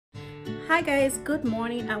Hi guys, good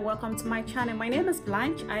morning and welcome to my channel. My name is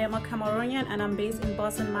Blanche. I am a Cameroonian and I'm based in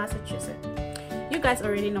Boston, Massachusetts. You guys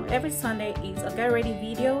already know every Sunday is a get ready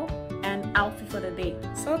video and outfit for the day.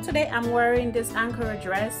 So today I'm wearing this Ankara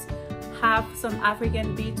dress, have some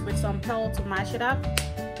African beads with some pearl to match it up.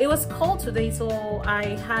 It was cold today, so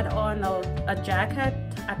I had on a jacket.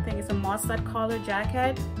 I think it's a mustard color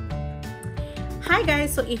jacket. Hi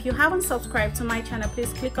guys, so if you haven't subscribed to my channel,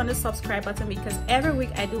 please click on the subscribe button because every week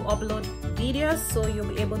I do upload videos, so you'll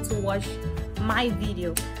be able to watch my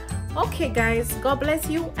video. Okay guys, God bless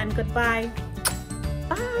you and goodbye.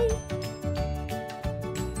 Bye.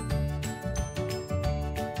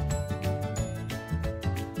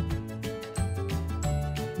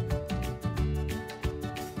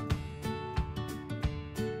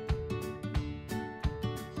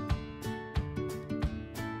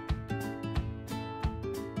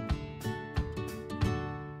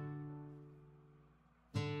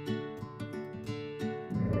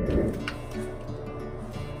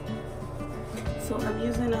 So I'm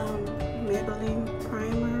using Maybelline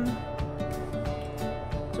primer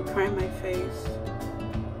to prime my face.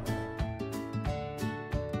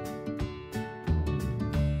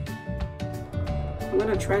 I'm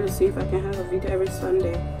gonna try to see if I can have a video every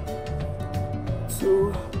Sunday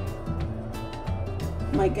to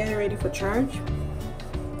my getting ready for church.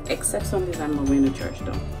 Except Sundays I'm not going to church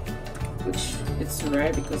though, which it's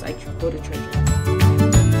rare because I go to church.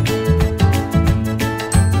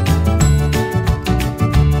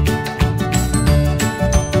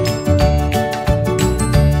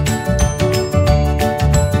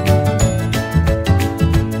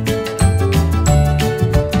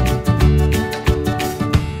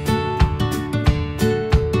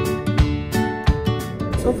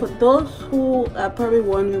 So for those who are probably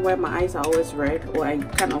wondering why my eyes are always red or I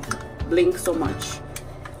kind of blink so much,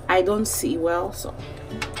 I don't see well. So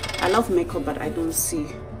I love makeup but I don't see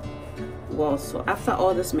well, so after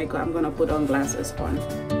all this makeup I'm gonna put on glasses on.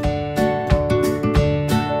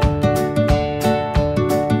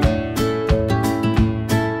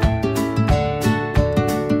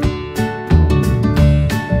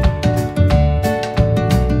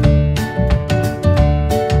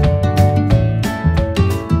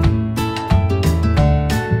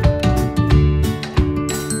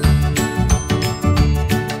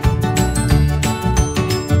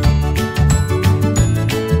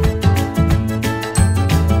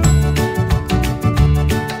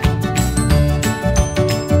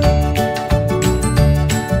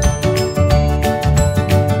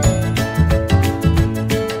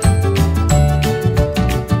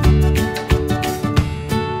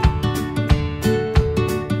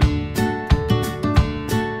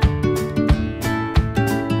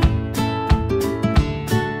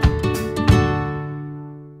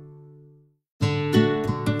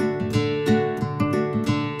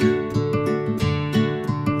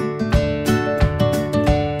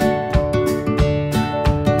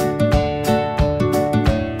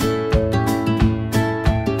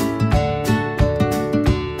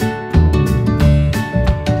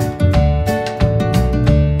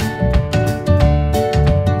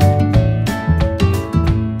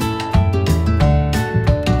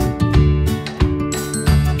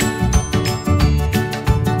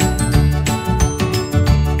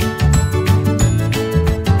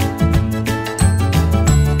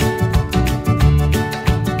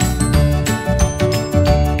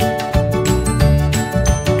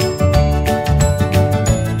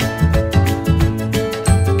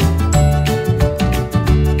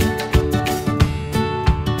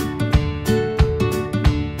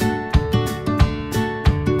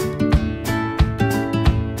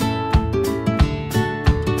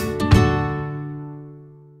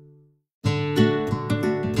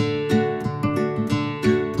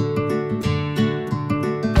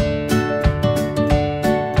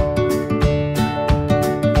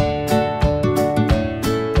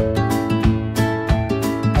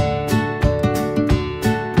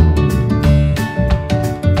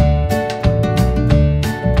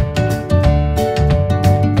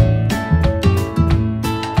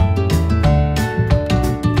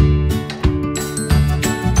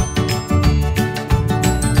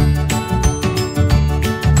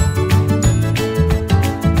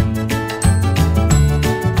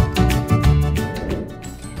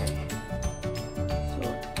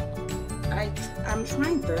 I'm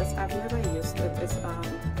trying this. I've never used it. It's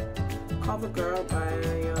CoverGirl by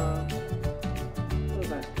what is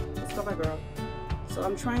that? It's CoverGirl. So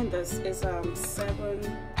I'm trying this. It's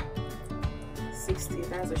 760.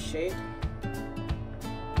 That's a shade.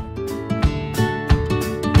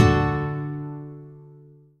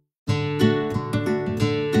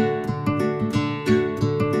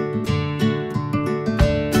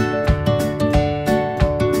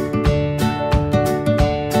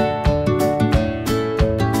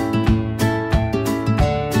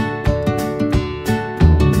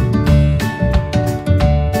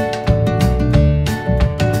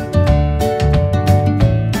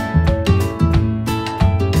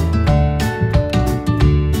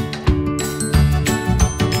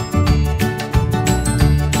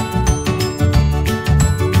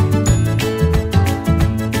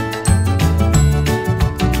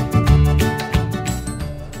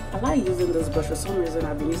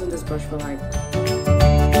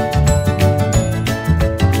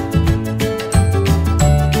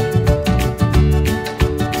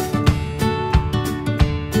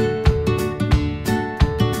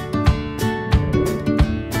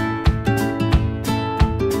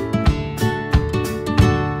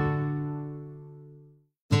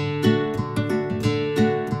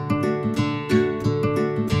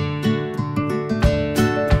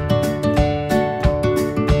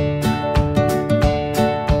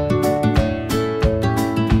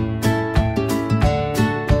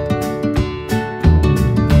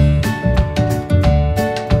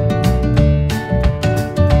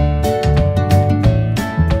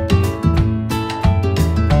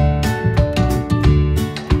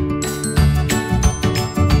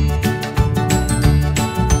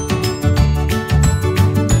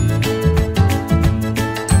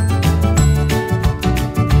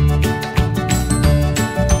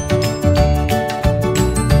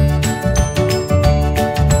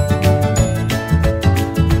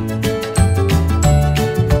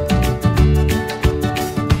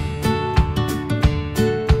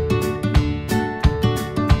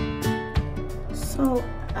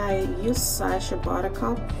 extra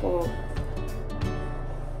buttercup for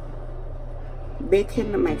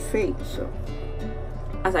baking my face. So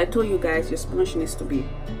as I told you guys, your sponge needs to be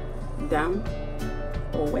damp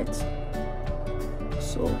or wet,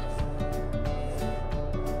 so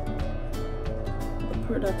the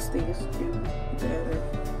product stays in better,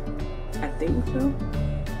 I think so.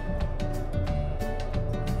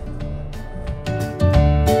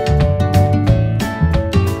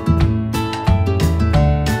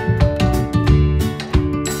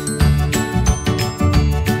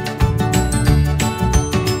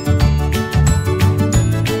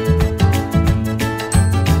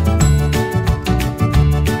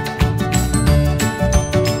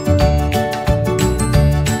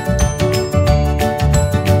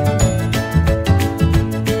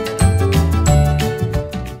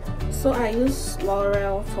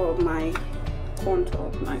 For my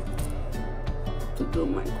contour, like to do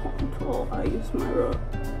my contour, I use my rub.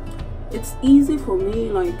 It's easy for me,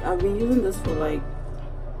 like I've been using this for like,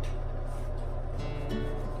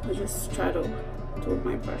 I just try to hold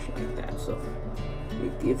my brush like that, so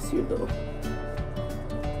it gives you the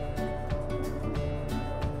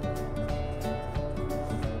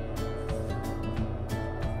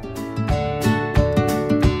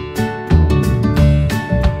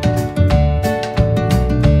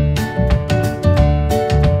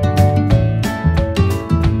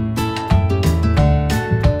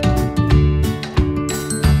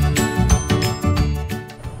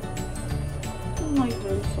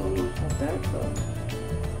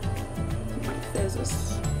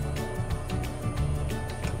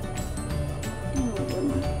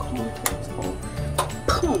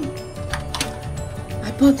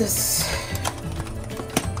I bought this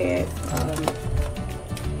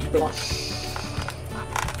blush.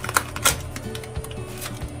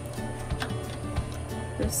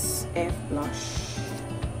 This blush.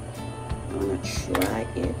 I wanna try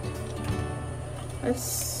it.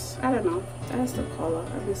 It's, I don't know, that's the color.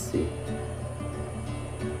 Let me see.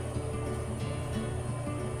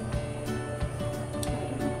 I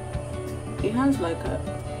don't know. It has like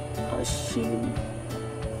a sheen.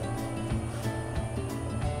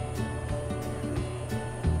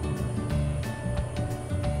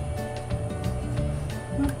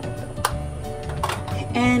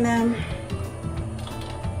 And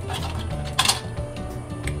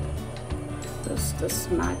this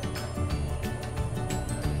MAC.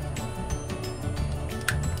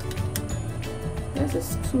 This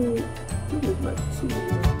is two, like two.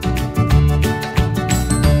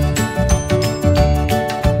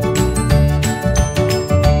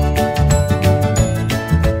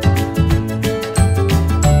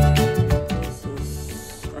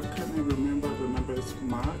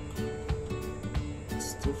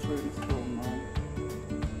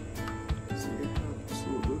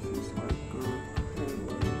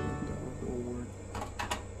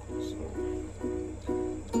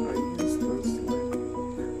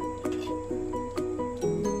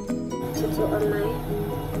 On my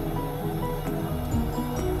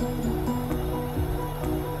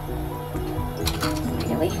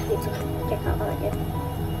anyway, I need to check out all again.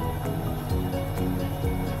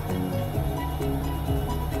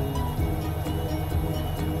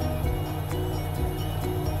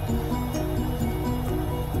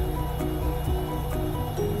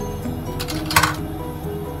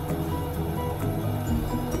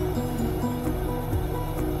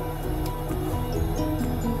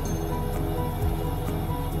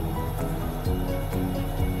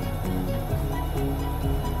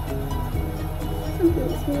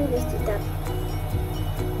 This to that.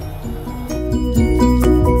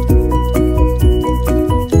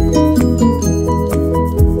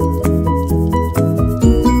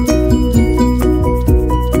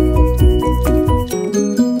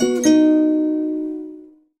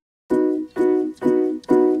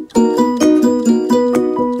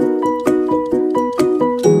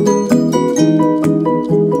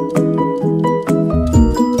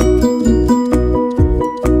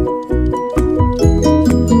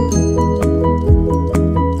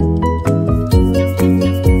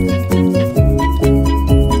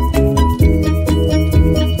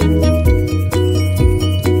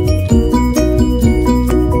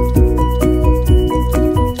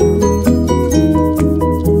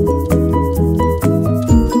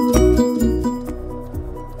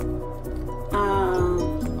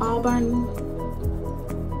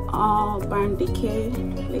 Urban Decay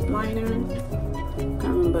lip liner. Can't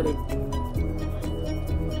remember it.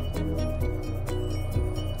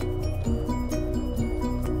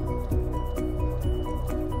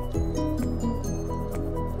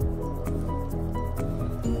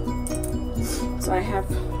 So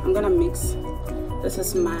I'm gonna mix This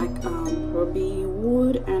is MAC Ruby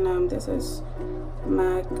Wood, and this is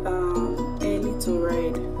MAC Early to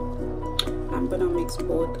Red. I'm gonna mix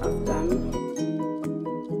both of them.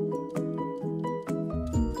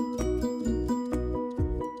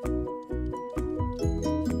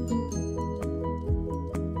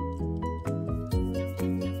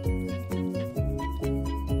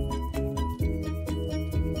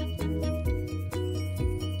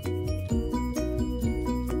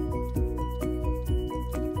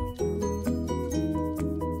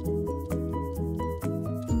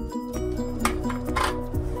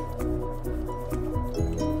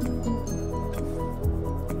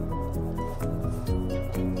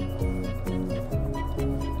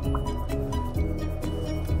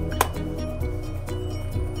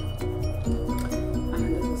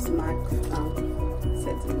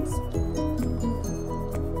 Settings.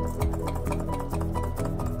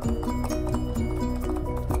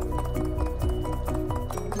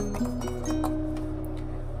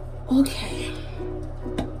 Okay,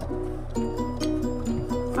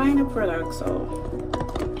 final product. So